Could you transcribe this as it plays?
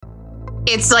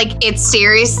It's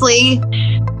seriously,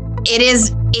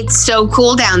 it's so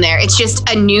cool down there. It's just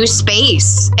a new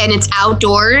space and it's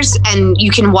outdoors and you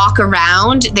can walk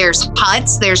around. There's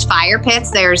huts, there's fire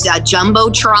pits, there's a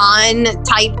Jumbotron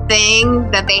type thing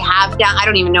that they have down. I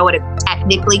don't even know what it's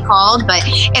technically called, but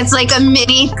it's like a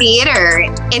mini theater.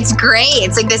 It's great.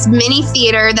 It's like this mini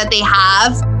theater that they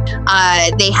have.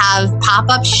 They have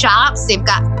pop-up shops. They've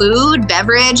got food,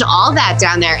 beverage, all that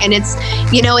down there. And it's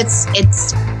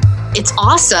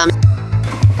awesome.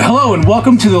 Hello and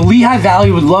welcome to the Lehigh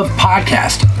Valley with Love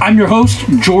podcast. I'm your host,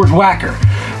 George Wacker.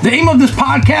 The aim of this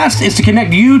podcast is to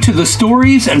connect you to the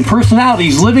stories and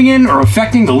personalities living in or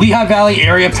affecting the Lehigh Valley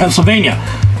area of Pennsylvania.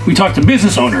 We talk to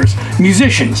business owners,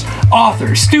 musicians,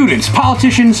 authors, students,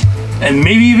 politicians, and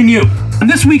maybe even you. In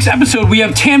this week's episode, we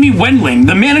have Tammy Wendling,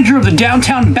 the manager of the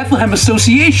Downtown Bethlehem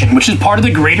Association, which is part of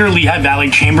the Greater Lehigh Valley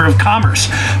Chamber of Commerce.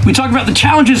 We talk about the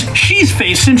challenges she's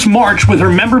faced since March with her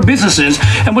member businesses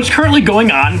and what's currently going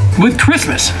on with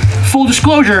Christmas. Full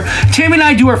disclosure, Tammy and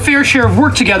I do our fair share of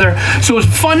work together, so it's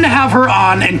fun to have her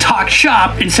on and talk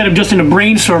shop instead of just in a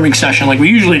brainstorming session like we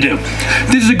usually do.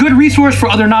 This is a good resource for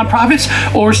other nonprofits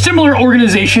or similar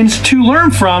organizations to learn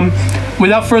from.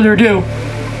 Without further ado,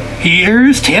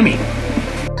 here's Tammy.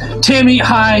 Tammy,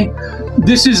 hi.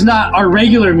 This is not our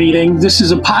regular meeting. This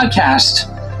is a podcast.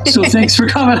 So thanks for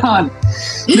coming on.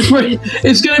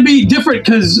 It's going to be different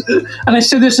because, and I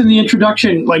said this in the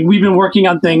introduction, like we've been working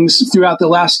on things throughout the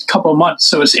last couple of months.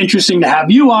 So it's interesting to have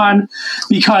you on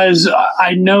because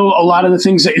I know a lot of the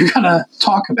things that you're going to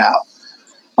talk about.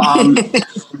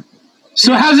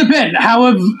 So how's it been?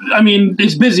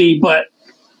 It's busy, but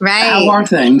right. How are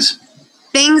things?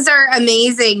 Things are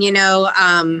amazing.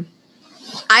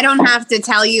 I don't have to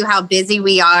tell you how busy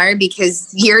we are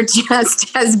because you're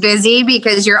just as busy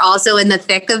because you're also in the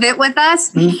thick of it with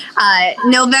us. Mm-hmm.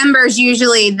 November is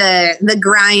usually the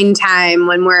grind time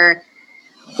when we're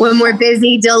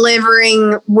busy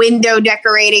delivering window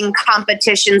decorating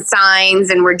competition signs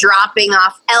and we're dropping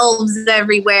off elves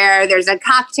everywhere. There's a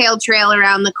cocktail trail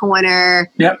around the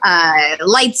corner. Yep.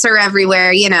 Lights are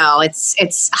everywhere.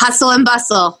 It's hustle and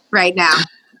bustle right now.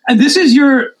 And this is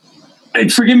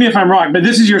forgive me if I'm wrong, but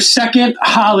this is your second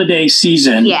holiday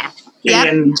season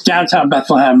in downtown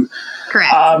Bethlehem.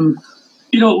 Correct.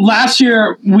 Last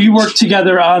year we worked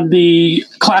together on the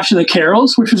Clash of the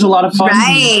Carols, which was a lot of fun.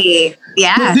 Right.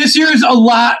 Yeah. But this year is a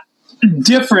lot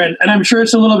different, and I'm sure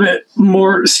it's a little bit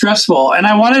more stressful. And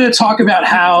I wanted to talk about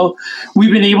how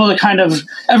we've been able to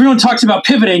everyone talks about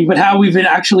pivoting, but how we've been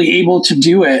actually able to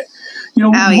do it.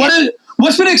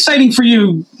 What's been exciting for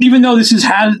you, even though this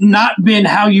has not been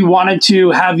how you wanted to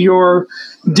have your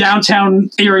downtown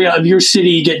area of your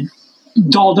city get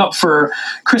dolled up for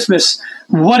Christmas?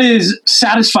 What is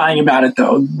satisfying about it,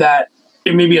 though, that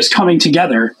it maybe is coming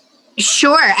together?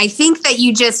 Sure. I think that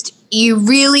you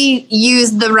really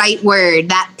use the right word,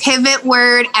 that pivot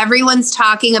word. Everyone's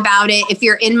talking about it. If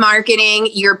you're in marketing,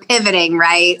 you're pivoting,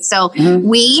 right? So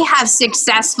we have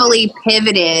successfully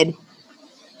pivoted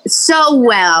so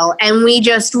well, and we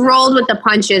just rolled with the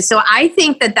punches. So I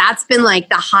think that that's been like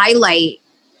the highlight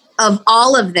of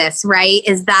all of this, right?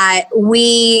 Is that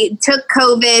we took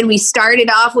COVID, we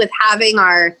started off with having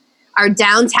our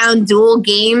downtown dual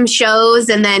game shows,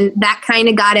 and then that kind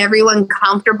of got everyone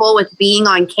comfortable with being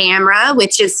on camera,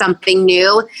 which is something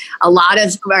new. A lot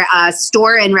of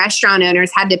store and restaurant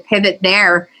owners had to pivot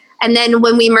there. And then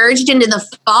when we merged into the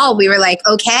fall, we were like,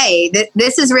 okay,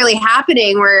 this is really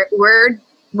happening.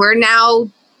 We're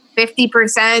now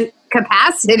 50%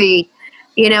 capacity.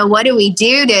 What do we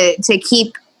do to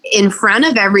keep in front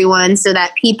of everyone so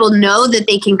that people know that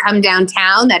they can come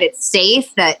downtown, that it's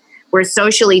safe, that we're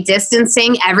socially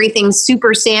distancing, everything's super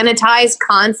sanitized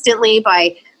constantly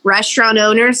by restaurant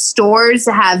owners. Stores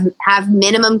have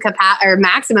minimum or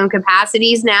maximum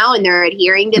capacities now, and they're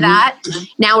adhering to that.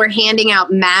 Now we're handing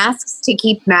out masks to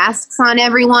keep masks on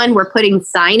everyone. We're putting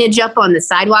signage up on the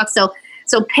sidewalk. So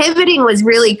pivoting was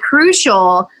really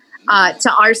crucial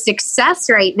to our success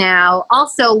right now.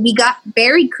 Also, we got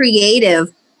very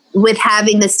creative with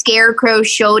having the Scarecrow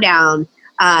Showdown,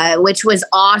 which was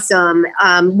awesome.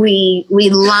 We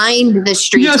lined the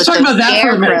streets. Let's talk about that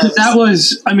for a minute, because that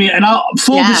was,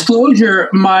 full disclosure,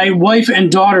 my wife and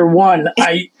daughter won.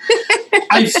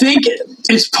 I think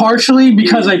it's partially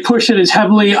because I push it as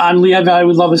heavily on Lehigh Valley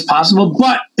with Love as possible,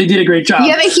 but they did a great job.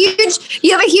 You have a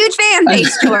huge fan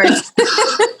base, George.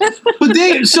 But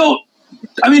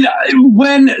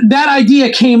when that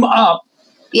idea came up,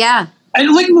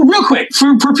 and real quick,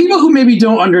 for people who maybe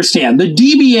don't understand, the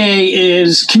DBA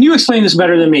is, can you explain this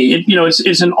better than me?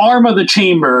 It's an arm of the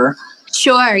chamber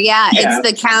Sure. Yeah.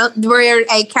 It's we're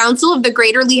a council of the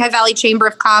Greater Lehigh Valley Chamber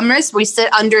of Commerce. We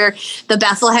sit under the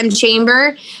Bethlehem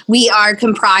Chamber. We are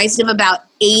comprised of about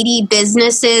 80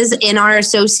 businesses in our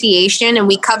association, and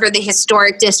we cover the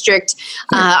historic district.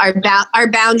 Our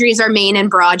boundaries are Main and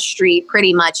Broad Street,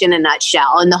 pretty much in a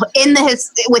nutshell, and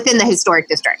within the historic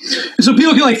district. So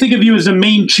people can think of you as a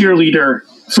main cheerleader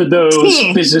for those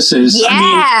businesses. Yeah,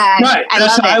 right.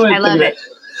 I love it.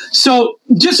 So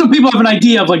just so people have an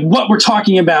idea of what we're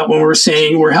talking about when we're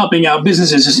saying we're helping out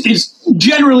businesses is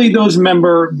generally those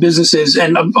member businesses.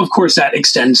 And of course that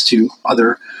extends to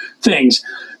other things.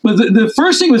 But the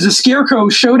first thing was the Scarecrow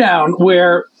Showdown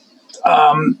where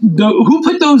who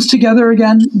put those together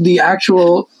again? The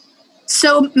actual...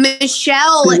 So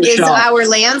Michelle is our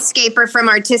landscaper from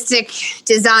Artistic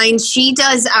Design. She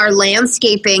does our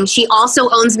landscaping. She also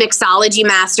owns Mixology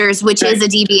Masters, which is a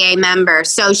DBA member.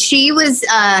 So she was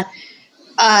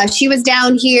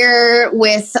down here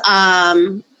with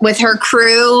her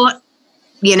crew,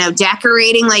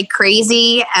 decorating like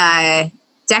crazy,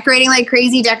 decorating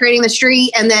the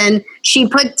street, and then she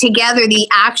put together the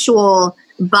actual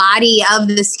body of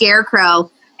the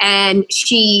Scarecrow. And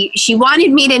she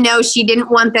wanted me to know she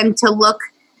didn't want them to look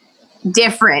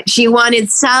different. She wanted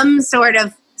some sort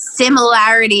of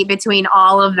similarity between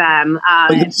all of them.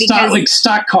 Like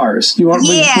stock cars. You want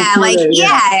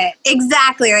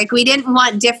exactly. We didn't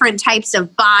want different types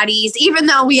of bodies, even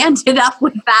though we ended up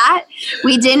with that.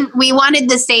 We wanted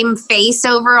the same face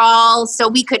overall, so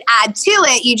we could add to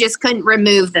it. You just couldn't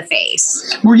remove the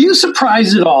face. Were you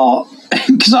surprised at all?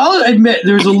 Because I'll admit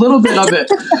there's a little bit of it.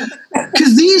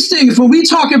 Because these things, when we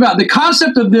talk about the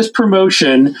concept of this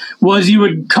promotion, was you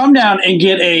would come down and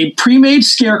get a pre-made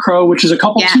Scarecrow, which is a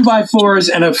couple 2x4s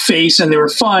and a face, and they were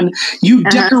fun. You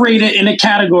decorate it in a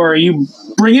category, you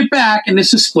bring it back, and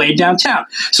it's displayed downtown.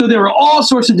 So there were all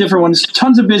sorts of different ones.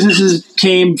 Tons of businesses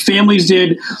came, families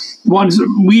did ones.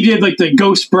 We did the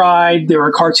Ghost Bride. There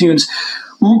were cartoons.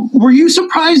 Were you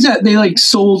surprised that they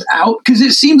sold out? Because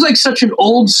it seems like such an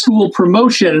old school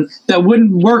promotion that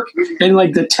wouldn't work in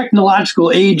the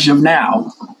technological age of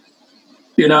now.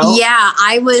 Yeah,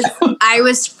 I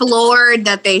was floored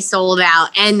that they sold out.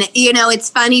 And it's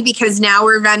funny because now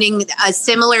we're running a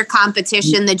similar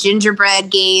competition, the Gingerbread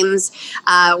Games.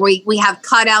 We have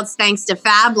cutouts thanks to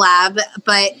Fab Lab,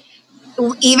 but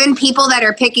even people that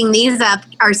are picking these up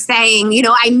are saying,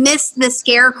 I missed the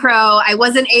Scarecrow. I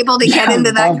wasn't able to get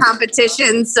into that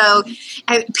competition. So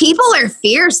people are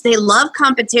fierce. They love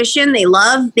competition. They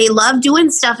love doing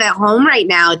stuff at home right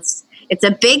now. It's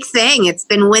a big thing. It's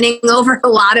been winning over a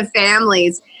lot of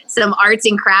families. Some arts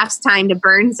and crafts time to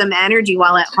burn some energy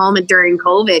while at home and during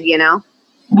COVID,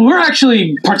 Well, we're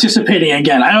actually participating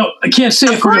again. I can't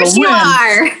say if we're going to win. Of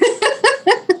course you are.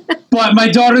 But my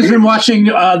daughter's been watching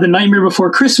The Nightmare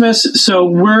Before Christmas, so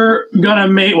we're gonna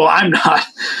make. Well, I'm not.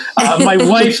 My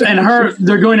wife and her,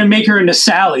 they're going to make her into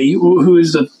Sally, who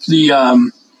is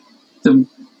the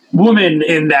woman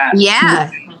in that.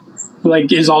 Yeah.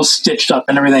 Is all stitched up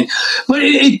and everything. But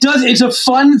it's a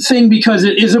fun thing because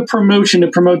it is a promotion to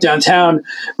promote downtown,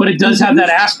 but it does have that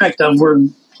aspect of we're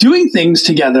doing things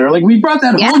together. We brought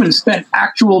that home and spent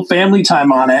actual family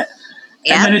time on it.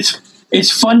 Yeah. And then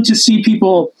it's fun to see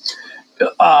people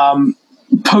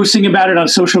posting about it on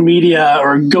social media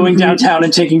or going downtown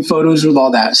and taking photos with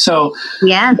all that. So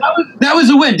that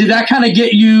was a win. Did that kind of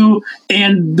get you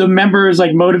and the members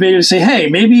motivated to say, hey,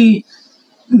 maybe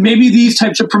these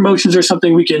types of promotions are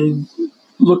something we can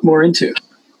look more into?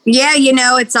 Yeah,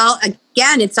 it's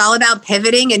all about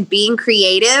pivoting and being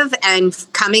creative and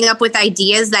coming up with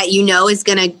ideas that is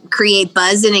going to create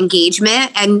buzz and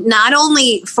engagement, and not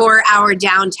only for our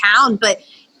downtown, but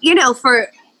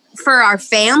for our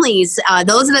families,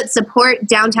 those that support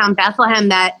downtown Bethlehem,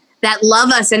 that love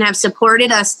us and have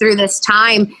supported us through this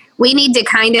time. We need to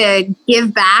kind of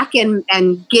give back and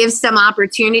give some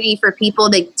opportunity for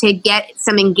people to get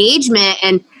some engagement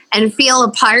and feel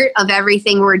a part of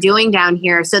everything we're doing down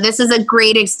here. So this is a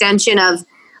great extension of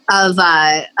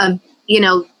an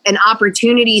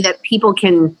opportunity that people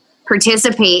can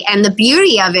participate. And the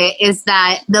beauty of it is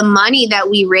that the money that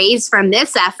we raise from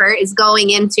this effort is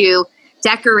going into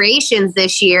decorations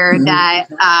this year that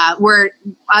were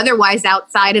otherwise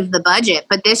outside of the budget.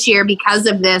 But this year, because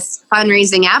of this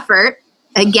fundraising effort,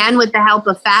 again, with the help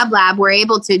of Fab Lab, we're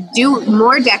able to do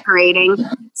more decorating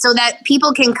so that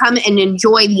people can come and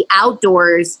enjoy the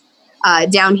outdoors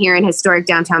down here in historic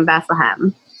downtown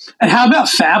Bethlehem. And how about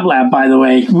Fab Lab, by the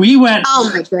way? We went...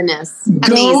 Oh, my goodness.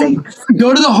 Amazing.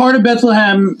 Go to the Heart of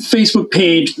Bethlehem Facebook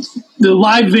page. the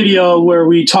live video where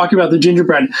we talk about the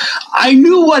gingerbread, I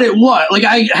knew what it was. Like,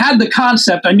 I had the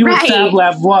concept. I knew what Fab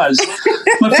Lab was.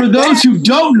 But for those who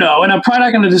don't know, and I'm probably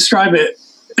not going to describe it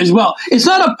as well, it's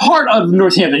not a part of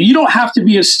Northampton. You don't have to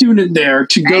be a student there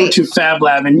to go to Fab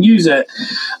Lab and use it.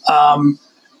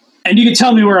 And you can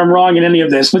tell me where I'm wrong in any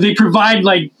of this, but they provide,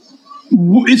 like,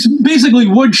 it's basically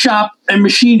wood shop and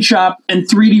machine shop and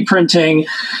 3D printing,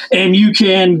 and you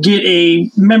can get a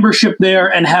membership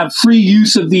there and have free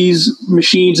use of these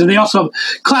machines. And they also have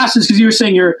classes, because you were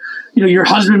saying your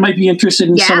husband might be interested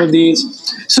in some of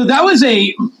these. So that was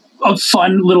a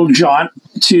fun little jaunt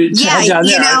to head down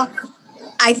there.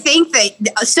 I think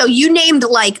that, so you named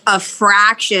like a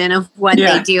fraction of what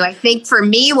they do. I think for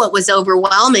me, what was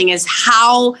overwhelming is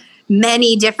how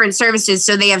many different services.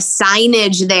 So they have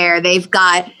signage there. They've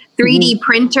got 3D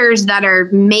printers that are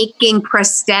making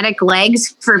prosthetic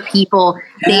legs for people.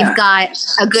 They've got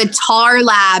a guitar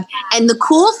lab. And the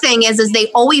cool thing is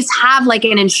they always have like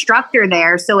an instructor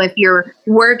there. So if you're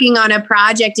working on a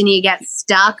project and you get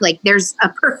stuck, like there's a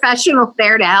professional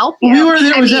there to help you. We were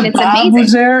there. Bob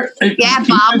was there. Yeah,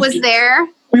 Bob was there.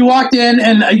 We walked in,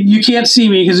 and you can't see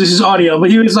me because this is audio,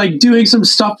 but he was like doing some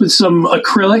stuff with some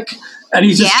acrylic. And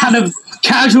he's just kind of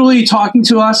casually talking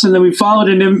to us, and then we followed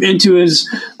him into his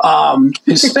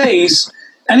face,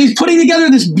 and he's putting together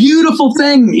this beautiful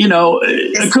thing,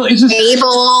 It's just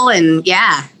table, and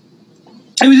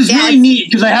it was just really neat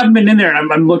because I haven't been in there,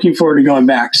 and I'm looking forward to going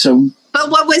back. So, but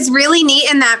what was really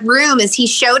neat in that room is he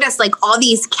showed us like all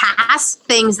these cast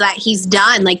things that he's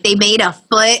done. Like they made a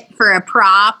foot for a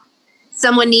prop.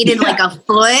 Someone needed like a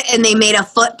foot, and they made a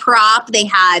foot prop. They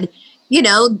had,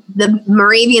 the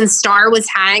Moravian Star was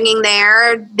hanging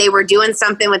there. They were doing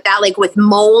something with that, like with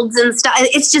molds and stuff.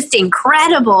 It's just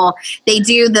incredible. They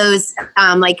do those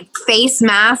like face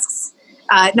masks.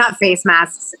 Not face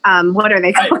masks. What are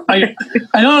they called? I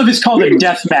don't know if it's called a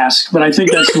death mask, but I think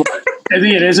that's what I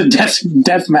think it is, a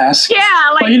death mask.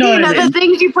 Yeah, like the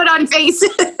things you put on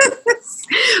faces.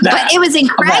 But it was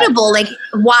incredible, like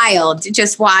wild,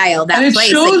 just wild. That and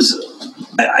place.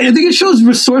 I think it shows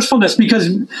resourcefulness because,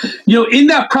 in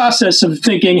that process of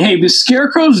thinking, hey, the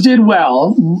Scarecrows did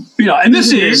well, and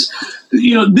this is,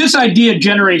 this idea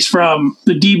generates from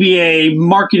the DBA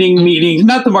marketing meetings,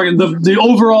 not the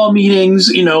overall meetings,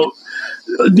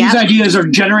 these ideas are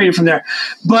generated from there.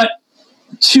 But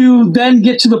to then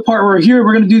get to the part where here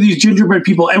we're going to do these gingerbread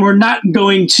people, and we're not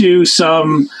going to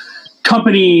some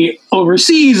company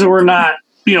overseas, or we're not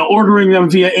ordering them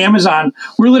via Amazon.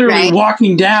 We're literally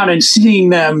walking down and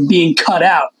seeing them being cut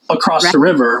out across the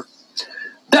river.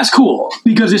 That's cool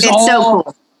because it's all so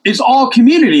cool. It's all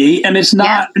community, and it's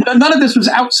not none of this was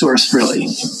outsourced really.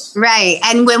 Right.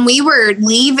 And when we were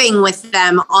leaving with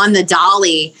them on the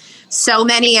dolly, so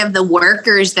many of the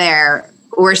workers there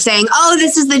were saying, "Oh,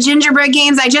 this is the gingerbread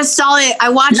games. I just saw it. I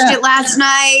watched it last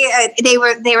night." They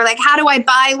were like, "How do I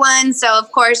buy one?" So of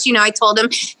course, I told them,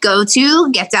 go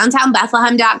to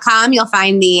getdowntownbethlehem.com. You'll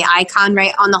find the icon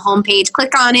right on the homepage.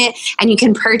 Click on it, and you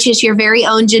can purchase your very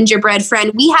own gingerbread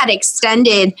friend. We had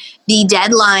extended the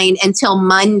deadline until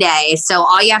Monday, so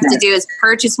all you have to do is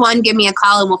purchase one. Give me a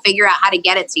call, and we'll figure out how to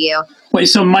get it to you. Wait,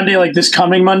 so Monday, like this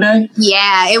coming Monday?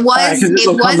 Yeah, it was. It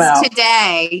was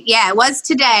today. Yeah, it was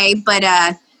today. But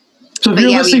so if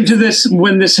you're listening to this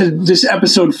when this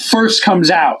episode first comes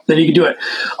out, then you can do it.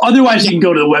 Otherwise, you can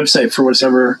go to the website for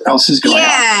whatever else is going on.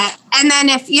 Yeah, and then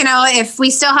if we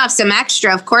still have some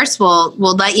extra, of course we'll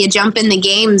let you jump in the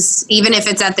games, even if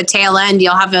it's at the tail end.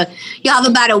 You'll have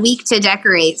about a week to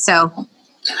decorate. So.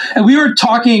 And we were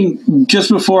talking just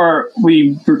before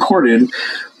we recorded.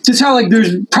 Just how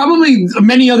there's probably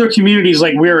many other communities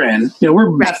like we're in. We're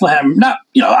Bethlehem. Not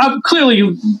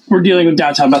clearly we're dealing with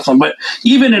downtown Bethlehem, but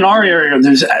even in our area,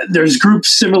 there's groups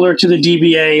similar to the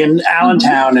DBA in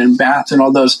Allentown and Bath and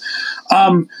all those.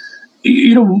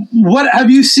 What have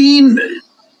you seen?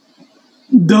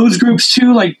 Those groups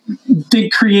too,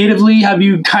 think creatively. Have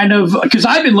you because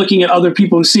I've been looking at other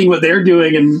people and seeing what they're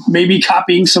doing and maybe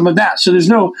copying some of that. So there's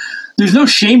no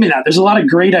shame in that. There's a lot of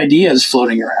great ideas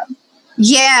floating around.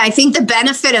 Yeah, I think the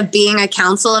benefit of being a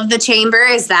council of the chamber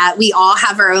is that we all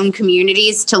have our own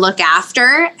communities to look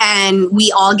after, and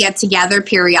we all get together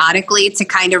periodically to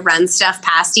kind of run stuff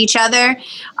past each other.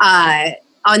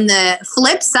 On the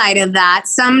flip side of that,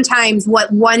 sometimes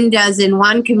what one does in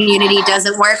one community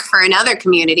doesn't work for another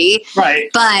community.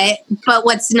 Right. But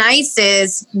what's nice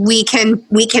is we can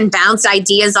bounce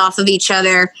ideas off of each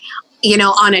other,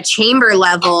 on a chamber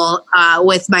level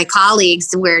with my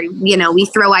colleagues where, we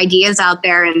throw ideas out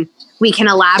there and we can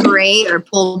elaborate or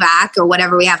pull back or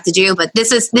whatever we have to do. But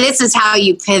this is how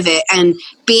you pivot, and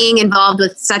being involved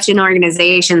with such an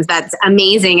organization that's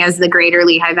amazing as the Greater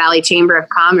Lehigh Valley Chamber of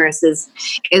Commerce is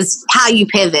how you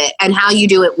pivot and how you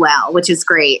do it well, which is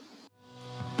great.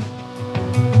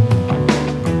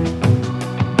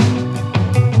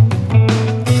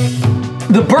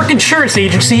 The Burke Insurance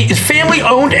Agency is family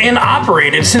owned and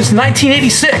operated since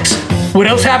 1986. What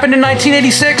else happened in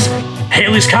 1986?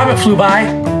 Halley's Comet flew by,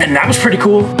 and that was pretty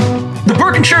cool. The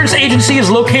Burke Insurance Agency is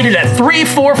located at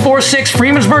 3446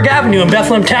 Freemansburg Avenue in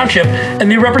Bethlehem Township, and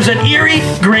they represent Erie,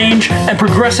 Grange, and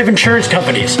Progressive Insurance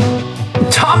Companies.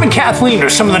 Tom and Kathleen are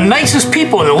some of the nicest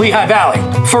people in the Lehigh Valley.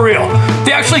 For real.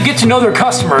 They actually get to know their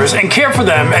customers and care for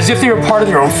them as if they were part of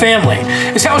their own family.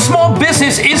 It's how a small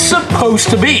business is supposed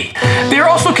to be. They are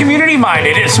also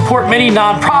community-minded and support many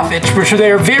nonprofits, which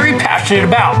they are very passionate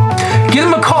about. Give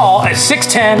them a call at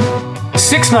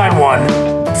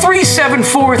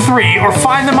 610-691-3743 or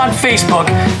find them on Facebook.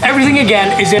 Everything,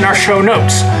 again, is in our show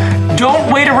notes.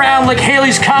 Don't wait around like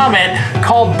Halley's Comet.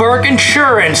 Call Burke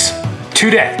Insurance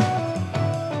today.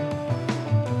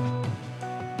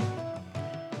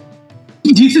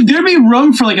 Do you think there'd be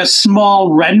room for like a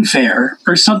small Ren Fair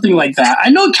or something like that? I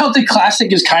know Celtic Classic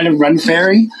is kind of Ren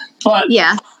Fairy, but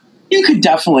yeah, you could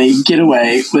definitely get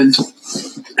away with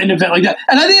an event like that.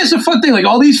 And I think it's a fun thing, like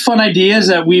all these fun ideas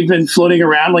that we've been floating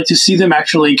around, like to see them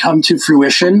actually come to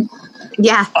fruition.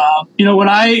 Yeah. When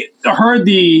I heard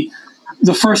the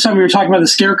first time we were talking about the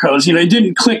scarecrows, it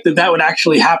didn't click that would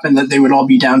actually happen, that they would all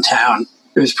be downtown.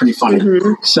 It was pretty funny.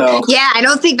 Mm-hmm. So yeah, I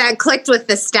don't think that clicked with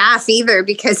the staff either,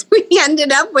 because we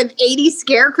ended up with 80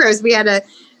 scarecrows. We had to,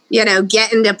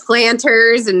 get into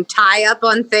planters and tie up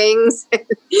on things.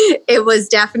 It was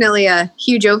definitely a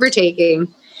huge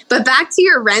overtaking. But back to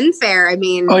your Ren Fair. I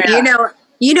mean,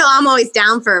 I'm always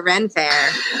down for a Ren Fair.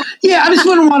 Yeah, I just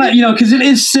wouldn't want to, because it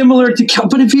is similar to,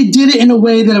 but if you did it in a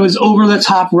way that it was over the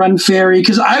top Ren Fairy,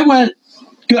 because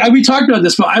we talked about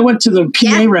this, but I went to the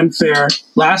PA Ren Fair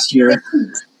last year.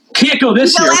 Can't go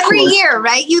this year. You go every year,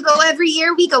 right? You go every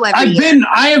year. We go every year.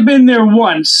 I have been there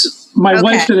once. My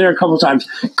wife's been there a couple times.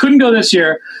 Couldn't go this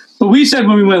year, but we said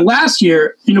when we went last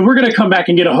year, we're going to come back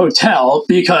and get a hotel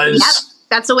because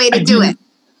that's the way to do it.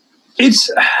 It's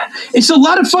a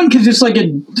lot of fun because it's like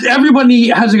everybody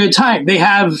has a good time. They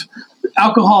have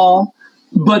alcohol,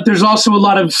 but there's also a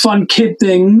lot of fun kid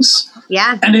things.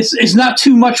 Yeah. And it's not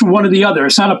too much one or the other.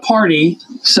 It's not a party.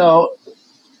 So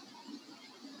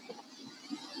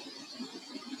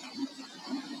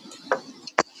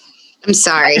I'm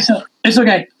sorry. It's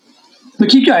okay. But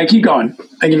keep going.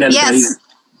 I can edit yes.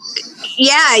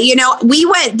 Yeah, we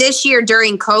went this year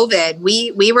during COVID.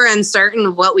 We were uncertain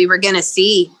of what we were going to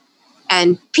see.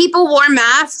 And people wore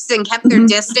masks and kept their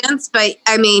distance, but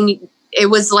I mean, it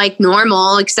was like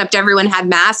normal, except everyone had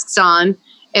masks on.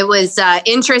 It was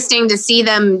interesting to see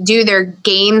them do their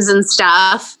games and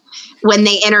stuff when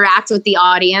they interact with the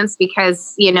audience,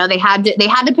 because they had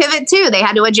to pivot too. They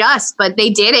had to adjust, but they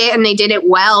did it, and they did it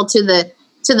well to the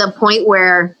point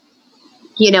where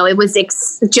it was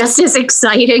just as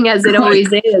exciting as it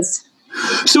always is.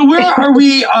 So where are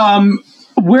we?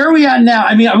 Where are we at now?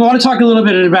 I mean, I want to talk a little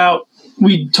bit about.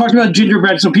 We talked about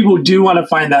gingerbread, so people who do want to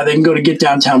find that, they can go to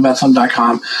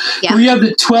getdowntownbethlehem.com. Yeah. We have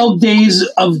the 12 days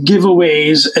of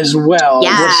giveaways as well.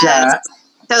 Yes. What's that?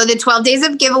 So the 12 days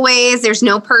of giveaways, there's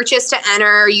no purchase to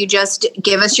enter. You just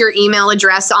give us your email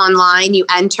address online. You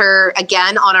enter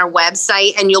again on our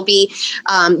website, and you'll be,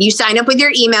 you sign up with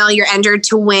your email. You're entered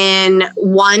to win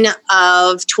one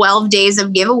of 12 days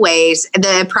of giveaways.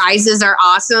 The prizes are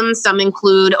awesome. Some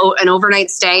include an overnight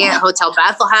stay at Hotel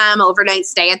Bethlehem, overnight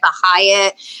stay at the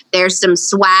Hyatt. There's some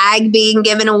swag being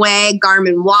given away,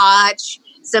 Garmin watch,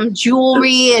 some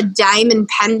jewelry, a diamond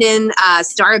pendant,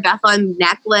 Star of Bethlehem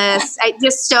necklace,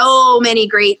 just so many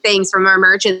great things from our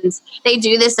merchants. They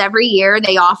do this every year.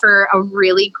 They offer a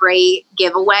really great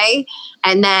giveaway,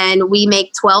 and then we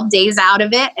make 12 days out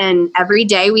of it, and every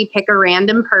day we pick a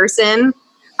random person,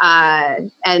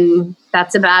 and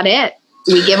that's about it.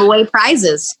 We give away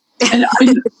prizes. And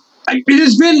it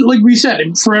has been, like we said,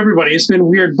 for everybody, it's been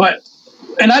weird,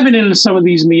 and I've been in some of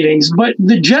these meetings, but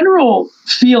the general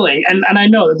feeling, and I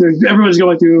know that everyone's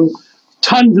going through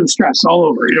tons of stress all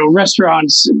over,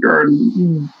 restaurants are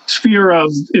fear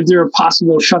of if there are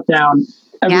possible shutdown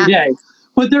every day.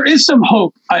 But there is some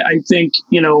hope, I think,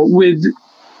 with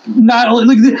not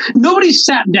only, nobody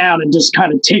sat down and just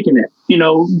kind of taken it.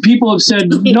 People have said,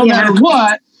 no matter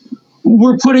what,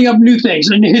 we're putting up new things.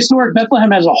 And Historic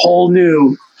Bethlehem has a whole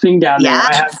new thing down there.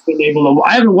 I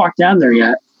haven't walked down there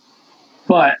yet.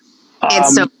 But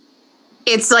it's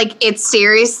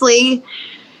seriously,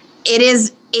 it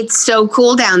is It's so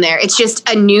cool down there. It's just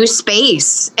a new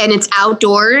space and it's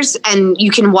outdoors and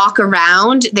you can walk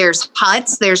around. There's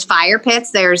huts, there's fire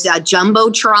pits, there's a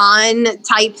Jumbotron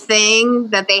type thing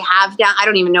that they have down. I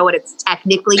don't even know what it's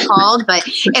technically called, but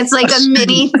it's like a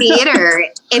mini theater.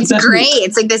 It's great.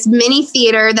 It's like this mini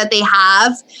theater that they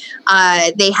have.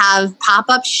 They have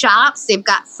pop-up shops. They've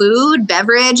got food,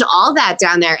 beverage, all that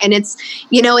down there. And it's,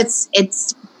 you know, it's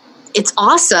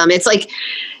awesome. It's like,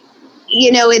 you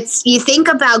know, you think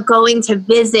about going to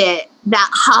visit that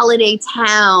holiday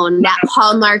town, that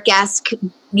Hallmark-esque,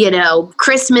 you know,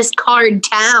 Christmas card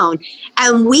town.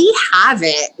 And we have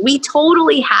it. We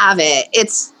totally have it.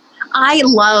 I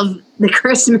love the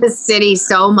Christmas city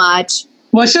so much.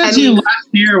 Well, I said to you last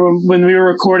year when we were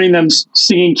recording them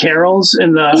singing carols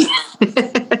in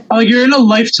the, like, you're in a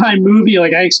Lifetime movie.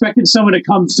 Like, I expected someone to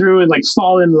come through and like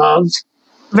fall in love.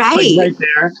 Right. Like, right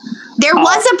there. There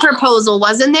was a proposal,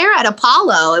 wasn't there, at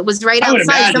Apollo? It was right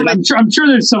outside. I'm sure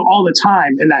there's some all the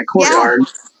time in that courtyard.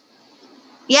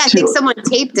 Yeah, I think someone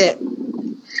taped it.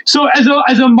 So as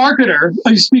a marketer,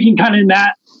 speaking kind of in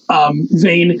that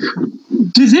vein,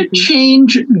 does it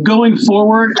change going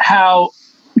forward how,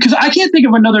 because I can't think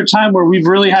of another time where we've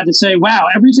really had to say, wow,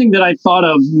 everything that I thought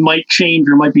of might change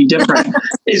or might be different.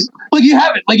 Is like you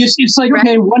haven't. Like it's like,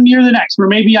 okay, 1 year the next, where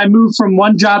maybe I move from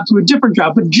one job to a different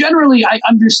job. But generally, I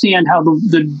understand how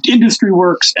the industry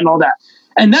works and all that.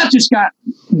 And that just got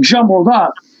jumbled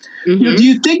up. Mm-hmm. You know, do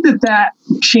you think that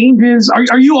changes?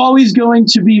 Are you always going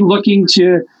to be looking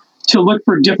to look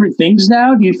for different things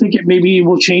now? Do you think it maybe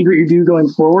will change what you do going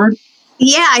forward?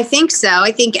 Yeah, I think so.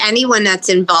 I think anyone that's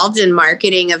involved in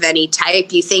marketing of any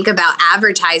type, you think about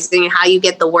advertising and how you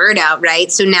get the word out,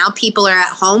 right? So now people are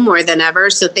at home more than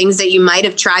ever. So things that you might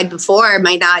have tried before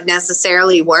might not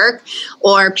necessarily work,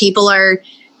 or people are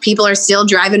still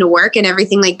driving to work and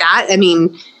everything like that. I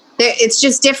mean, it's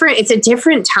just different. It's a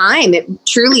different time. It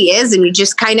truly is. And you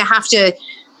just kind of have to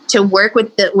work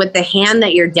with the hand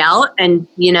that you're dealt. And,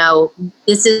 you know,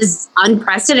 this is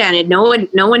unprecedented. No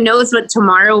one knows what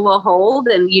tomorrow will hold.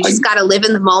 And you just got to live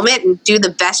in the moment and do the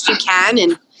best you can.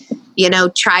 And, you know,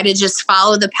 try to just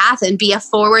follow the path and be a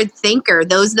forward thinker.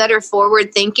 Those that are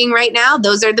forward thinking right now,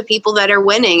 those are the people that are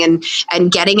winning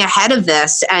and getting ahead of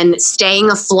this and staying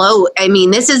afloat. I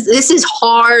mean, this is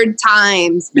hard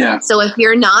times. Yeah. So if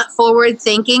you're not forward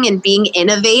thinking and being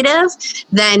innovative,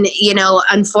 then, you know,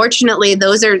 unfortunately,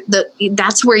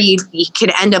 that's where you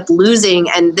could end up losing.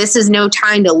 And this is no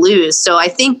time to lose. So I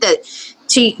think that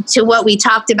to what we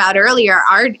talked about earlier,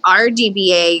 our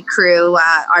DBA crew,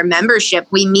 our membership,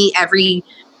 we meet every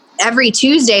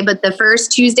Tuesday, but the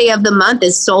first Tuesday of the month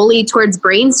is solely towards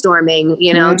brainstorming,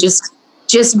 you know, just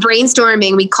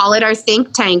brainstorming. We call it our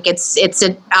think tank. It's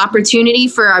an opportunity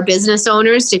for our business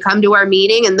owners to come to our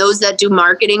meeting, and those that do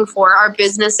marketing for our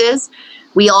businesses.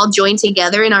 We all join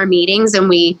together in our meetings and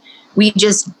we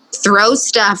just throw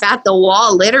stuff at the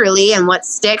wall, literally, and what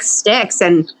sticks.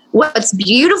 And what's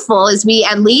beautiful is we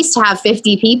at least have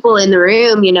 50 people in the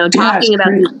room, you know, talking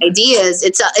about these ideas.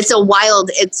 It's a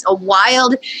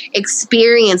wild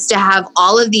experience to have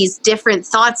all of these different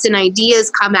thoughts and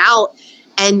ideas come out.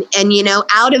 And you know,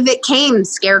 out of it came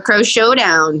Scarecrow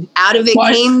Showdown. Out of it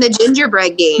came the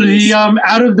gingerbread games.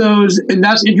 Out of those, and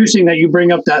that's interesting that you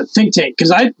bring up that think tank,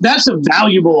 because that's a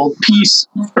valuable piece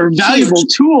or valuable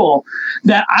tool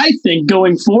that I think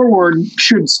going forward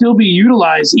should still be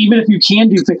utilized, even if you can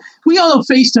do things. We all know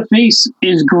face-to-face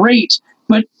is great,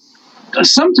 but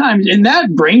sometimes in that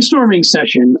brainstorming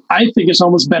session, I think it's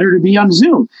almost better to be on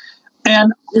Zoom.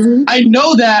 And I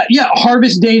know that,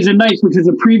 Harvest Days and Nights, which is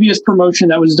a previous promotion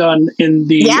that was done in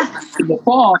the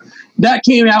fall, that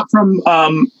came out from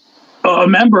a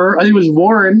member, I think it was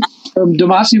Warren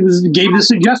Damasi, gave the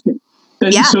suggestion.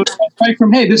 And so right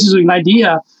from, hey, this is an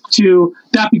idea, to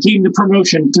that became the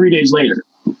promotion 3 days later.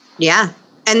 Yeah.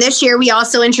 And this year we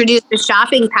also introduced the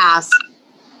shopping pass.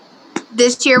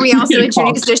 This year we also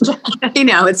introduced I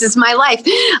know, it's just my life.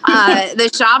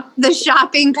 The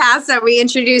shopping pass that we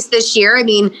introduced this year. I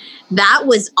mean, that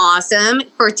was awesome.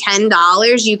 For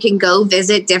 $10, you can go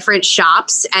visit different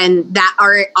shops and that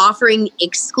are offering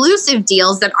exclusive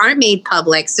deals that aren't made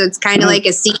public. So it's kind of like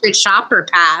a secret shopper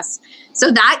pass.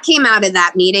 So that came out of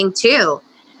that meeting too.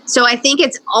 So I think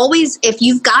it's always, if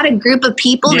you've got a group of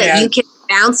people that you can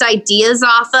bounce ideas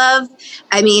off of.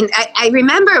 I mean, I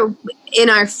remember in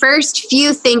our first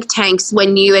few think tanks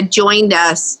when you had joined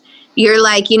us, you're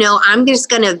like, you know, I'm just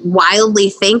going to wildly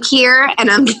think here and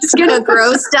I'm just going to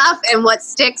grow stuff and what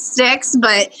sticks.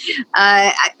 But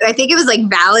I think it was like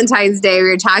Valentine's Day. We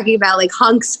were talking about like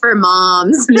hunks for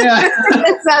moms. Yeah.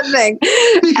 Something.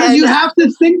 Because you have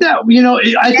to think that, you know,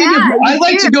 I think I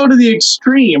like to go to the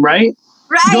extreme, right?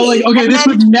 Right. Go like, okay, this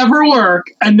would never work,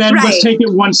 and then let's take it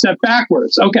one step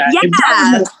backwards. Okay.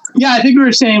 Yeah. I think we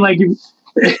were saying like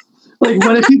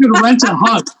what if you could rent a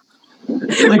hunk?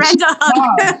 Like, rent a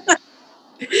hunk.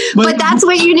 But that's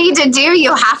what you need to do.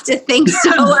 You have to think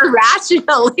so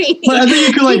irrationally. But I think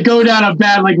you could like go down a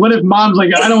bad, like, what if mom's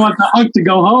like, I don't want the hunk to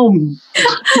go home.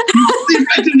 You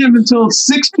rented him until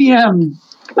 6 p.m.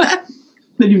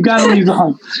 Then you've got to leave the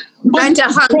hunk. Rent a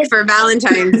hunk for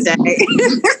Valentine's Day.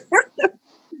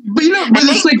 But but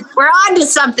it's like we're on to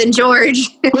something, George.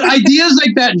 But ideas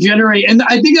like that generate, and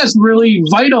I think that's really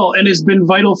vital, and has been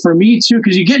vital for me too,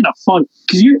 because you get in a funk.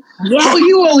 Because you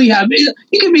only have,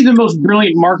 you can be the most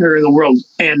brilliant marketer in the world,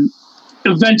 and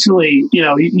eventually,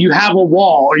 you have a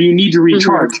wall, or you need to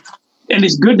recharge. Mm-hmm. And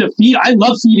it's good to feed. I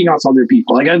love feeding off other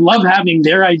people. Like I love having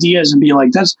their ideas and being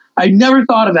like, I never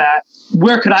thought of that.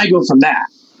 Where could I go from that?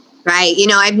 Right.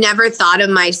 I've never thought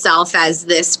of myself as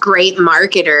this great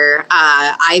marketer.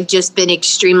 I've just been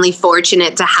extremely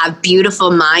fortunate to have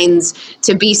beautiful minds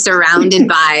to be surrounded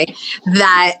by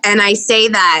that. And I say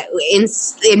that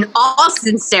in all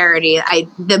sincerity,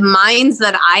 the minds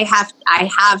that I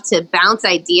have to bounce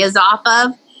ideas off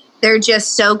of, they're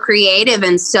just so creative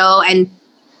and so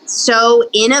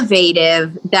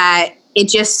innovative that it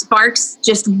just sparks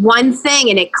just one thing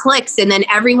and it clicks. And then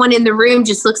everyone in the room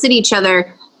just looks at each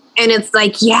other. And it's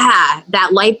like, that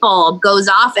light bulb goes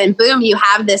off and boom, you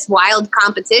have this wild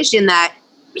competition that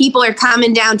people are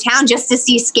coming downtown just to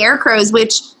see scarecrows,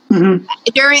 which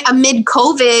during amid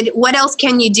COVID, what else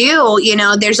can you do?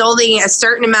 There's only a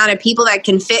certain amount of people that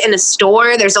can fit in a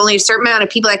store. There's only a certain amount of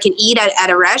people that can eat at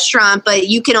a restaurant, but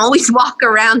you can always walk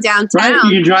around downtown. Right,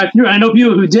 you can drive through. I know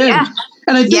people who did. Yeah.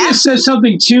 And I think it says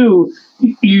something too.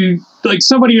 You like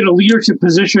somebody in a leadership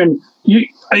position,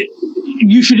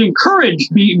 you should encourage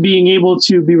being able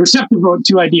to be receptive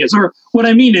to ideas. Or what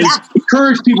I mean is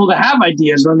encourage people to have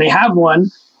ideas when they have one,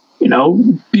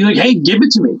 be like, hey, give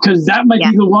it to me. Because that might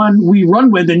be the one we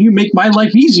run with and you make my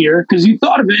life easier because you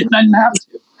thought of it and I didn't have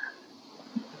to.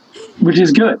 Which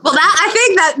is good. Well, I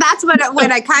think that's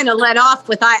what I kind of led off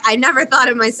with. I never thought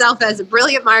of myself as a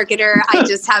brilliant marketer. I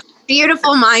just have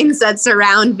beautiful minds that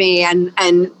surround me and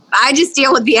I just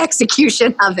deal with the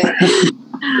execution of it.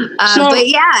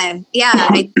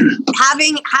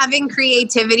 Having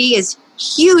creativity is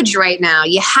huge right now.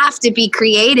 You have to be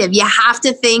creative. You have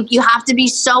to think. You have to be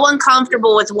so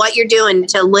uncomfortable with what you're doing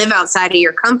to live outside of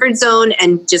your comfort zone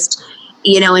and just,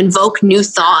 invoke new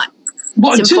thought.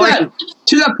 Well,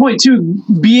 to that point too,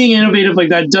 being innovative like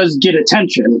that does get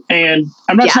attention. And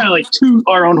I'm not trying to like toot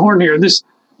our own horn here. This,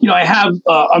 I have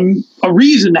a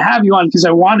reason to have you on because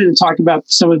I wanted to talk about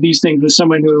some of these things with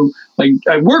someone who like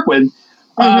I work with.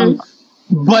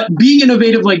 But being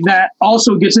innovative like that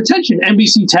also gets attention.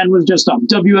 NBC 10 was just up.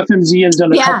 WFMZ has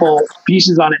done a couple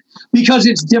pieces on it because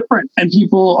it's different and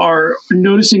people are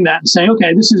noticing that and saying,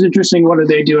 okay, this is interesting. What are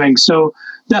they doing? So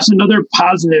that's another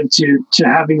positive to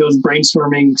having those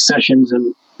brainstorming sessions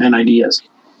and ideas.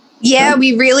 Yeah,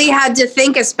 we really had to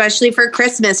think, especially for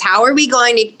Christmas, how are we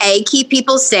going to A, keep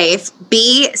people safe,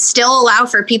 B, still allow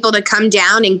for people to come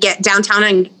down and get downtown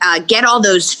and get all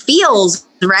those feels,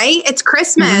 right? It's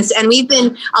Christmas and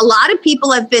a lot of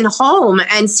people have been home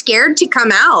and scared to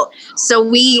come out. So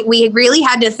we really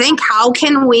had to think, how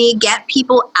can we get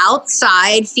people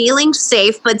outside feeling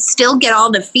safe, but still get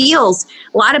all the feels?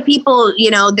 A lot of people,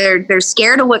 they're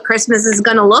scared of what Christmas is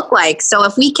going to look like. So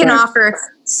if we can offer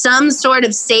some sort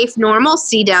of safe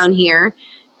normalcy down here,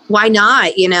 why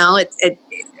not?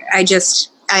 I'm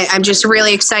just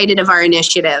really excited of our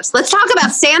initiatives. Let's talk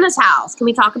about Santa's house. Can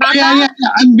we talk about that? Yeah.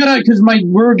 I'm gonna, because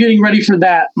we're getting ready for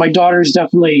that. My daughter's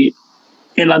definitely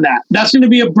in on that. That's going to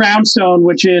be a brownstone,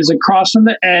 which is across from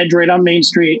the edge, right on Main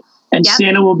Street, and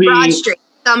Santa will be Broad Street.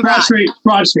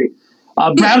 Broad Street.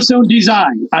 Brownstone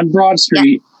design on Broad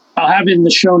Street. I'll have it in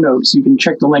the show notes. You can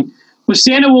check the link. But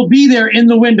Santa will be there in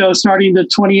the window starting the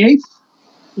 28th.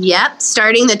 Yep,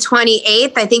 starting the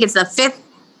 28th. I think it's the 5th,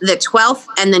 the 12th,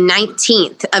 and the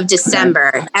 19th of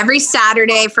December. Okay. Every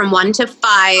Saturday from 1 to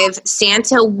 5,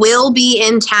 Santa will be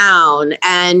in town.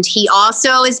 And he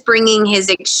also is bringing his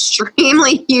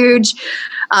extremely huge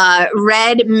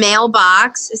red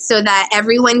mailbox so that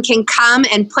everyone can come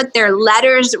and put their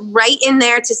letters right in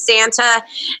there to Santa.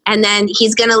 And then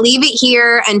he's going to leave it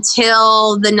here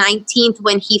until the 19th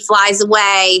when he flies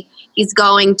away. He's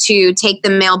going to take the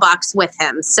mailbox with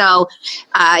him. So,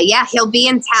 he'll be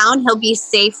in town. He'll be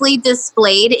safely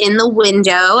displayed in the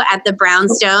window at the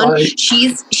brownstone.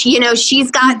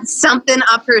 She's got something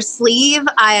up her sleeve.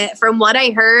 From what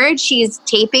I heard, she's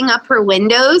taping up her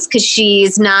windows because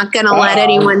she's not going to let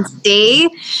anyone anyone see.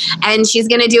 And she's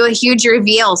going to do a huge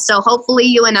reveal. So hopefully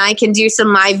you and I can do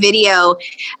some live video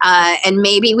and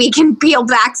maybe we can peel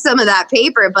back some of that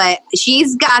paper. But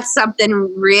she's got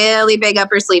something really big up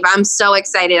her sleeve. I'm so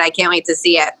excited. I can't wait to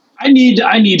see it. I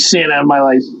need Santa in my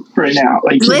life right now.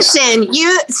 Like, listen,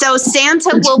 so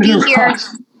Santa will be here.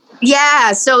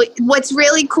 Yeah. So what's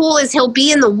really cool is he'll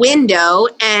be in the window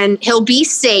and he'll be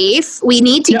safe. We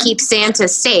need to keep Santa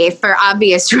safe for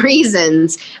obvious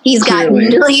reasons. He's got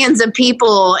millions of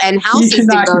people and houses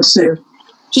to go to.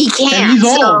 He can't. And he's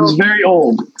old. He's very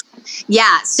old.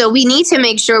 Yeah, so we need to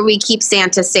make sure we keep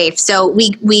Santa safe. So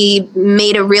we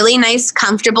made a really nice,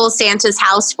 comfortable Santa's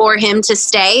house for him to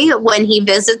stay when he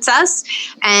visits us.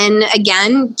 And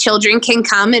again, children can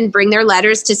come and bring their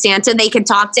letters to Santa. They can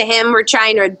talk to him. We're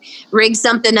trying to rig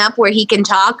something up where he can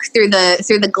talk through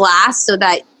the glass so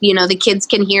that, you know, the kids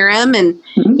can hear him and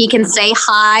he can say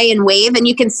hi and wave. And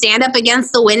you can stand up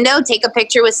against the window, take a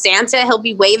picture with Santa. He'll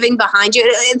be waving behind you.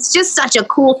 It's just such a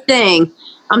cool thing.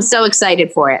 I'm so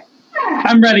excited for it.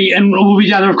 I'm ready, and we'll be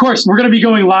down there. Of course, we're going to be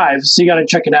going live, so you got to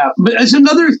check it out. But it's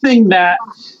another thing that,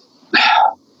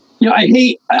 you know,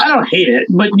 I don't hate it,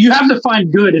 but you have to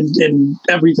find good in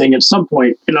everything at some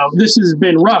point. You know, this has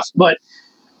been rough, but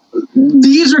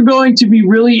these are going to be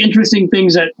really interesting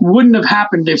things that wouldn't have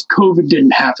happened if COVID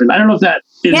didn't happen. I don't know if that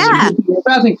is a good thing or a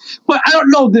bad thing, but I don't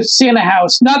know the Santa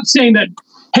house, not saying that,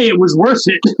 hey, it was worth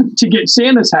it to get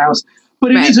Santa's house,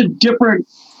 but it is a different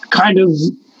kind of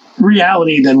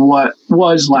reality than what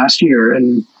was last year.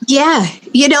 And yeah,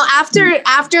 you know,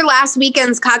 after last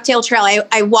weekend's cocktail trail,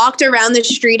 I walked around the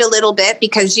street a little bit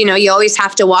because, you know, you always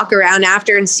have to walk around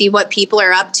after and see what people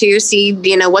are up to, see,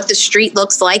 you know, what the street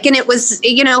looks like. And it was,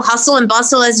 you know, hustle and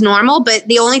bustle as normal. But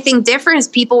the only thing different is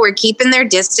people were keeping their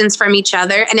distance from each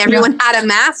other and everyone had a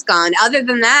mask on. Other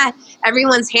than that,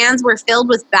 everyone's hands were filled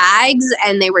with bags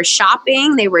and they were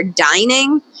shopping, they were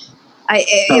dining.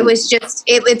 It was just,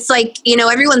 it's like, you know,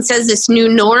 everyone says this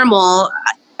new normal.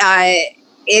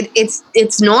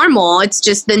 It's normal. It's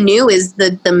just the new is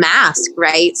the mask,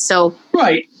 right? So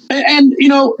right, and you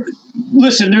know,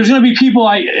 listen, there's going to be people.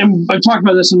 I've talked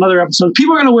about this in other episodes.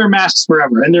 People are going to wear masks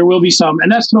forever, and there will be some,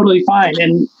 and that's totally fine.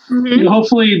 And you know,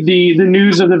 hopefully, the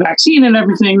news of the vaccine and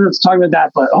everything. Let's talk about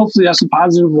that, but hopefully, that's a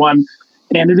positive one.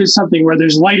 And it is something where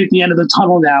there's light at the end of the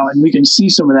tunnel now, and we can see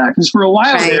some of that. Because for a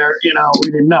while there, you know,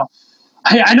 we didn't know.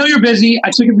 Hey, I know you're busy.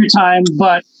 I took up your time,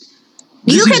 but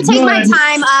you can take my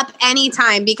time up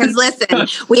anytime because listen,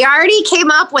 we already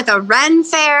came up with a Ren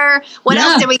Fair. What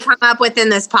else did we come up with in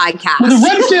this podcast? Well, the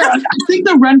Ren Fair, I think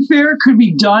the Ren Fair could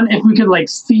be done if we could like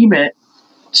theme it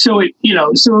so it, you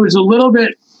know, so it was a little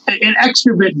bit, an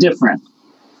extra bit different.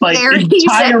 Like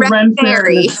entire Ren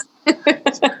Fair.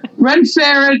 Ren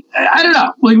Fair, I don't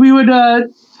know. Like we would.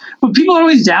 But people are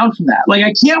always down for that. Like,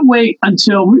 I can't wait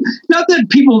until, not that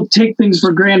people take things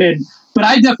for granted, but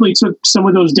I definitely took some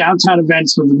of those downtown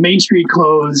events with the Main Street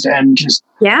closed and just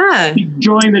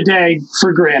enjoying the day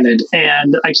for granted.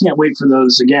 And I can't wait for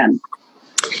those again.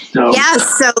 So, yeah,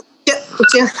 so,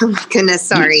 oh my goodness,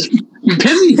 sorry. You're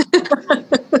busy.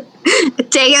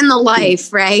 Day in the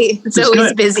life, right? It's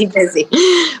always busy.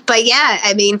 But yeah,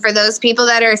 I mean, for those people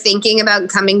that are thinking about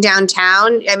coming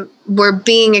downtown, we're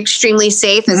being extremely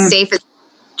safe as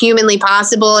humanly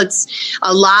possible. It's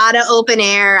a lot of open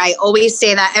air. I always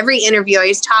say that every interview, I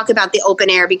always talk about the open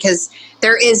air because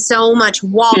there is so much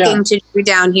walking to do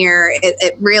down here.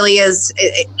 It really is.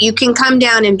 You can come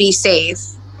down and be safe.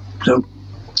 So,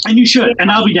 and you should, and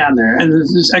I'll be down there, and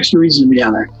there's extra reason to be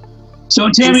down there. So,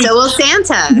 Tammy, and so will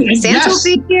Santa. Santa will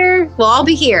be here. We'll all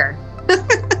be here.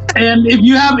 And if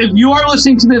you are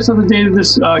listening to this on the day that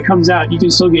this comes out, you can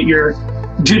still get your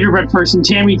gingerbread person.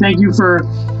 Tammy, thank you for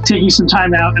taking some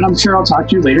time out, and I'm sure I'll talk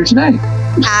to you later today.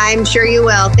 I'm sure you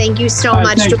will. Thank you so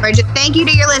much, George. Thank you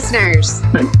to your listeners.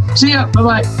 See ya.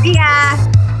 Bye-bye. See ya.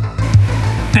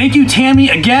 Thank you, Tammy,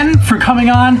 again for coming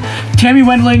on. Tammy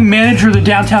Wendling, manager of the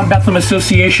Downtown Bethlehem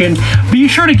Association. Be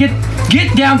sure to get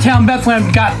Downtown Bethlehem,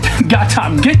 get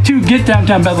to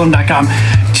getdowntownbethlehem.com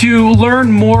to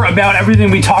learn more about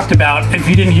everything we talked about. If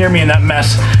you didn't hear me in that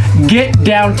mess,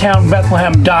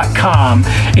 getdowntownbethlehem.com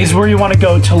is where you want to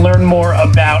go to learn more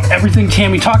about everything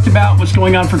Tammy talked about, what's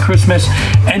going on for Christmas,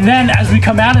 and then as we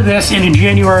come out of this into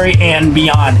January and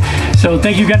beyond. So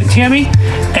thank you again to Tammy,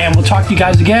 and we'll talk to you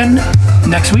guys again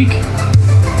next week.